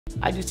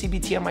I do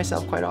CBT on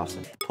myself quite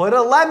often. Put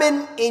a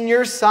lemon in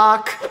your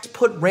sock.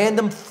 Put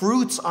random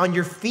fruits on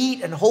your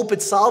feet and hope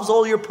it solves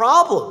all your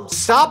problems.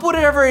 Stop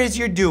whatever it is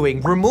you're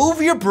doing.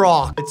 Remove your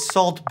bra. It's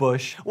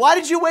Saltbush. Why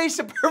did you waste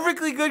a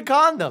perfectly good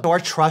condom? So our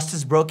trust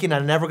is broken.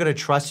 I'm never gonna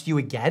trust you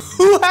again.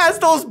 Who has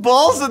those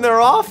balls in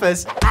their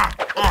office?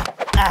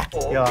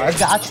 Yo, I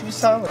got you,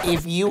 son.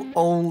 If you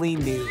only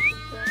knew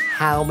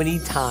how many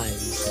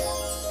times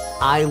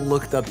I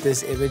looked up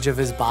this image of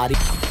his body.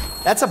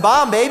 That's a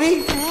bomb,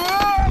 baby.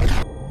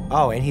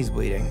 Oh, and he's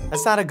bleeding.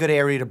 That's not a good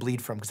area to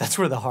bleed from because that's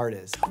where the heart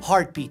is.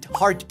 Heartbeat,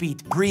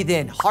 heartbeat, breathe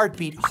in.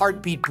 Heartbeat,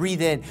 heartbeat,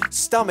 breathe in.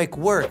 Stomach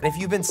work. And if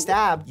you've been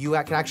stabbed, you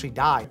can actually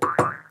die.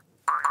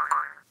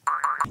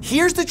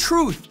 Here's the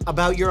truth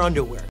about your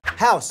underwear.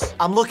 House,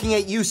 I'm looking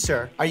at you,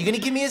 sir. Are you gonna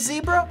give me a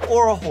zebra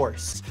or a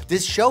horse?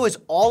 This show is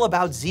all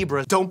about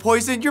zebras. Don't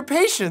poison your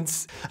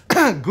patients.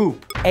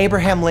 Goop.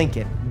 Abraham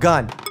Lincoln,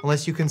 gun.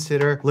 Unless you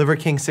consider Liver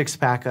King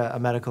six-pack a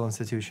medical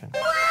institution.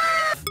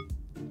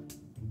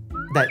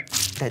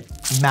 That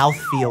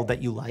mouthfeel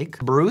that you like.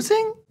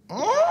 Bruising?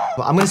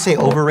 Well, I'm gonna say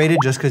overrated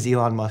just because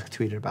Elon Musk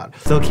tweeted about it.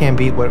 Still can't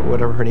beat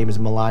whatever her name is,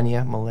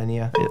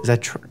 Melania? Is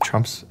that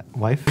Trump's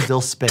wife?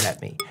 Still spit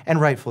at me, and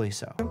rightfully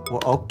so.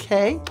 Well,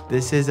 okay,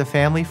 this is a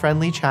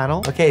family-friendly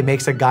channel. Okay, it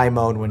makes a guy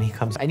moan when he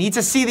comes. I need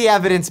to see the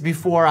evidence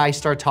before I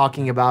start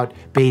talking about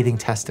bathing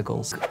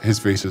testicles. His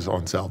face is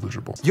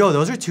unsalvageable. Yo,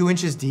 those are 2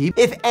 inches deep.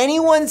 If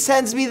anyone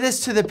sends me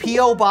this to the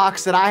P.O.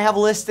 box that I have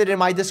listed in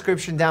my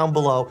description down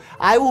below,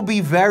 I will be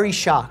very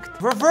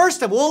shocked. Reverse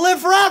them, we'll live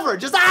forever,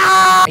 just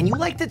ah! And you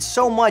liked it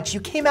so much,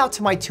 you came out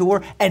to my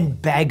tour and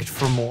begged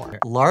for more.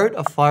 Lard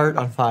a fart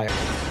on fire.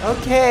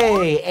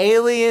 Okay,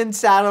 alien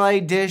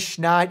satellite dish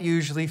not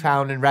usually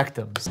found in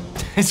rectums.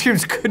 It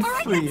seems good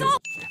for you.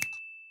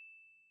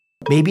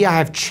 Maybe I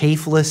have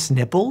chafless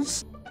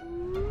nipples?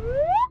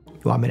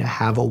 You want me to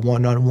have a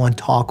one-on-one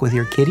talk with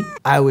your kitty?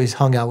 I always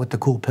hung out with the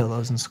cool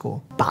pillows in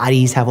school.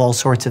 Bodies have all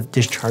sorts of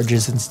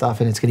discharges and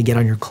stuff and it's gonna get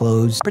on your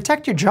clothes.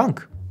 Protect your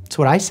junk. That's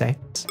what I say.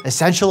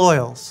 Essential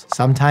oils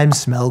sometimes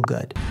smell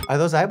good. Are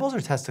those eyeballs or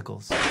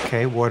testicles?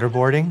 Okay,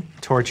 waterboarding,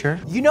 torture.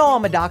 You know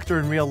I'm a doctor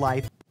in real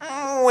life.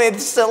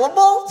 With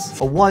syllables?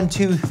 A 1,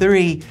 2,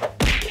 3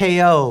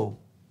 KO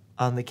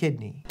on the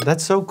kidney.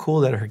 That's so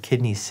cool that her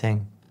kidneys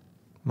sing.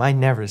 Mine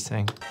never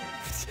sing.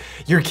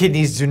 Your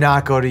kidneys do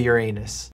not go to your anus.